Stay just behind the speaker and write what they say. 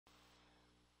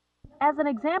As an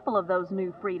example of those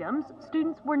new freedoms,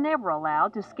 students were never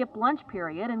allowed to skip lunch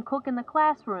period and cook in the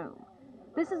classroom.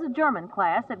 This is a German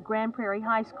class at Grand Prairie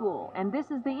High School, and this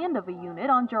is the end of a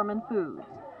unit on German foods.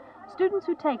 Students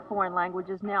who take foreign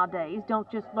languages nowadays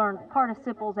don't just learn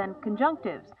participles and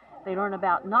conjunctives. They learn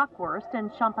about knockwurst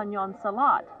and champignon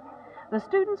salad. The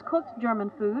students cooked German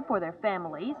food for their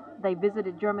families, they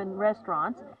visited German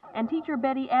restaurants, and teacher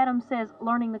Betty Adams says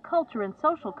learning the culture and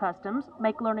social customs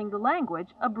make learning the language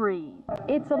a breeze.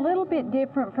 It's a little bit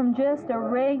different from just a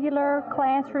regular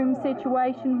classroom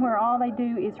situation where all they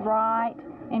do is write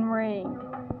and read.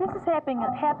 This is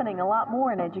happening a lot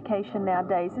more in education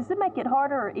nowadays. Does it make it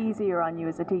harder or easier on you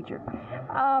as a teacher?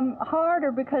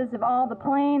 Harder because of all the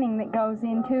planning that goes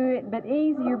into it, but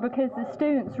easier because the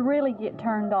students really get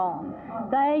turned on.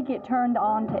 They get turned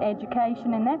on to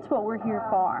education, and that's what we're here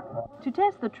for. To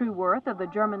test the true worth of the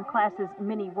German class's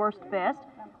mini Wurstfest,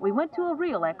 we went to a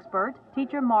real expert,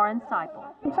 teacher Maren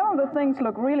Seipel. Some of the things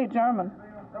look really German.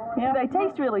 Yeah. They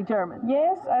taste really German.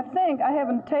 Yes, I think. I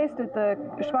haven't tasted the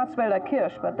Schwarzwälder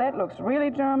Kirsch, but that looks really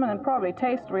German and probably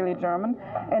tastes really German.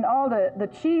 And all the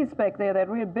cheese back there, that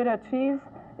real bitter cheese,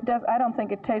 I don't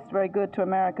think it tastes very good to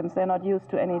Americans. They're not used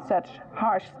to any such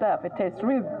harsh stuff. It tastes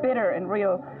real bitter and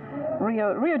real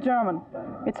German.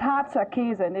 It's Harzer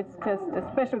Käse, and it's just a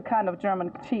special kind of German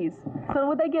cheese. So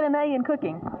would they get an A in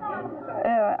cooking?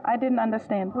 I didn't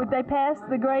understand. Would they pass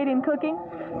the grade in cooking?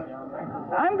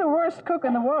 I'm the worst cook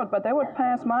in the world, but they would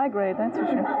pass my grade, that's for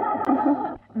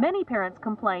sure. Many parents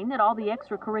complain that all the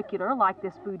extracurricular, like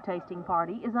this food tasting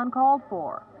party, is uncalled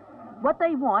for. What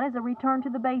they want is a return to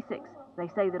the basics. They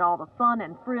say that all the fun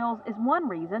and frills is one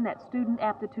reason that student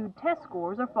aptitude test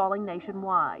scores are falling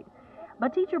nationwide.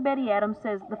 But teacher Betty Adams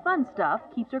says the fun stuff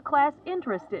keeps her class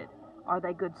interested. Are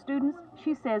they good students?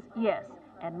 She says yes.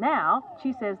 And now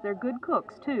she says they're good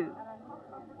cooks, too.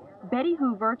 Betty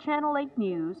Hoover, Channel 8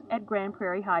 News at Grand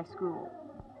Prairie High School.